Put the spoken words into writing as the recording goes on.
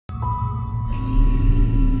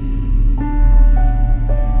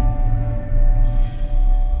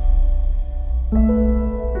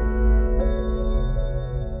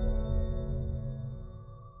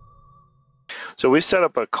So we set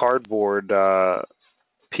up a cardboard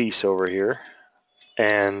piece over here,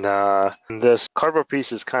 and this cardboard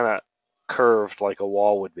piece is kind of curved like a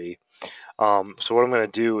wall would be. So what I'm going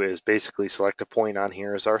to do is basically select a point on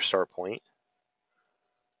here as our start point.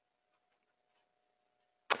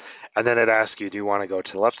 And then it asks you, do you want to go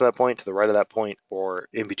to the left of that point, to the right of that point, or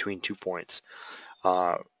in between 2 points?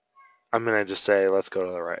 I'm going to just say, let's go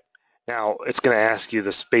to the right. Now, it's going to ask you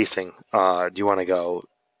the spacing. Do you want to go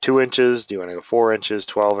 2 inches? Do you want to go 4 inches,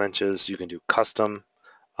 12 inches? You can do custom.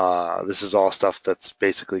 This is all stuff that's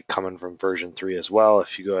basically coming from version 3 as well,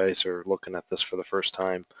 if you guys are looking at this for the first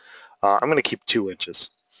time. I'm going to keep 2 inches.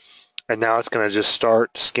 And now it's going to just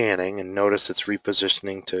start scanning, and notice it's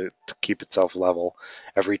repositioning to keep itself level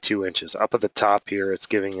every 2 inches. Up at the top here, it's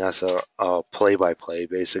giving us a play-by-play,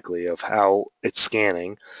 basically, of how it's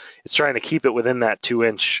scanning. It's trying to keep it within that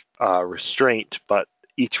 2-inch restraint, but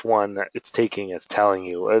each one that it's taking is telling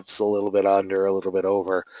you it's a little bit under, a little bit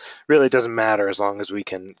over. Really doesn't matter as long as we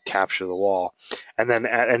can capture the wall. And then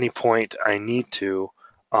at any point I need to,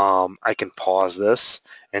 I can pause this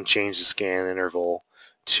and change the scan interval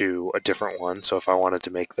to a different one. So if I wanted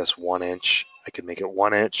to make this 1 inch, I could make it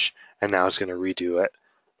 1 inch, and now it's going to redo it.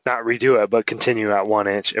 Not redo it, but continue at 1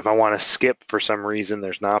 inch. If I want to skip for some reason,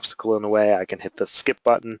 there's an obstacle in the way, I can hit the skip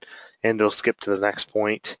button and it'll skip to the next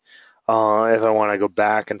point. If I want to go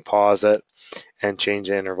back and pause it and change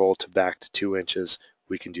the interval to back to 2 inches,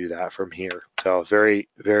 we can do that from here. So very,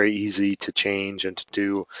 very easy to change and to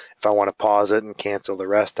do. If I want to pause it and cancel the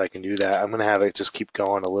rest, I can do that. I'm going to have it just keep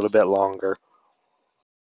going a little bit longer.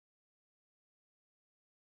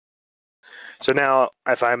 So now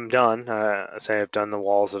if I'm done, say I've done the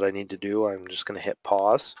walls that I need to do, I'm just going to hit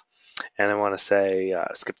pause, and I want to say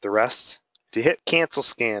skip the rest. If you hit cancel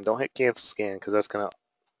scan, don't hit cancel scan because that's going to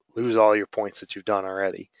lose all your points that you've done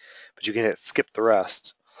already. But you can hit skip the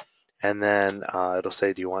rest, and then it'll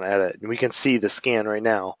say, do you want to edit? And we can see the scan right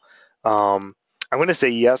now. I'm going to say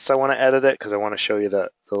yes, I want to edit it because I want to show you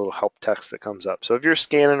the little help text that comes up. So if you're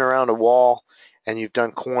scanning around a wall and you've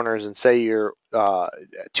done corners, and say you're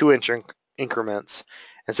 2-inch increments,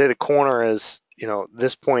 and say the corner is,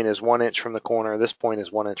 this point is 1 inch from the corner, this point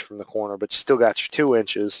is 1 inch from the corner, but you still got your 2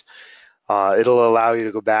 inches, it'll allow you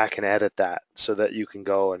to go back and edit that so that you can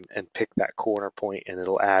go and pick that corner point, and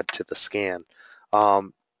it'll add to the scan.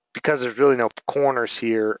 Because there's really no corners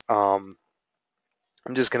here, I'm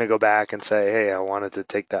just going to go back and say, hey, I wanted to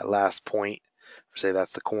take that last point, or say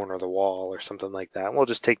that's the corner of the wall or something like that. And we'll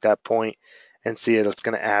just take that point and see it. It's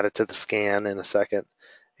going to add it to the scan in a second.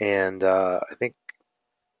 And I think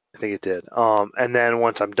it did. And then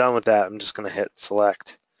once I'm done with that, I'm just going to hit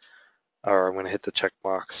select, or I'm going to hit the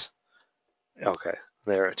checkbox. Okay,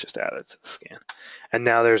 there, it just added to the scan. And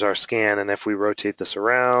now there's our scan, and if we rotate this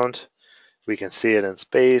around, we can see it in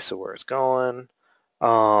space of where it's going.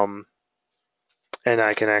 And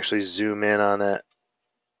I can actually zoom in on it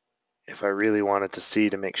if I really wanted to see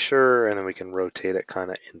to make sure, and then we can rotate it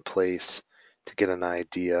kind of in place to get an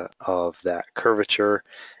idea of that curvature.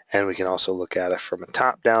 And we can also look at it from a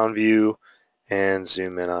top-down view and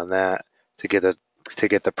zoom in on that to get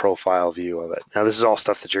the profile view of it. Now this is all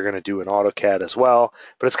stuff that you're going to do in AutoCAD as well,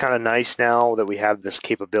 but it's kind of nice now that we have this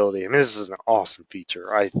capability. I mean, this is an awesome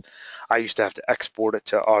feature. I used to have to export it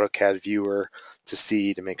to AutoCAD Viewer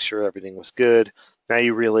to make sure everything was good. Now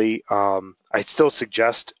you really, I still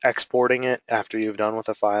suggest exporting it after you've done with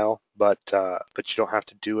a file, but you don't have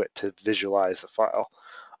to do it to visualize the file,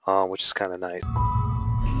 which is kind of nice.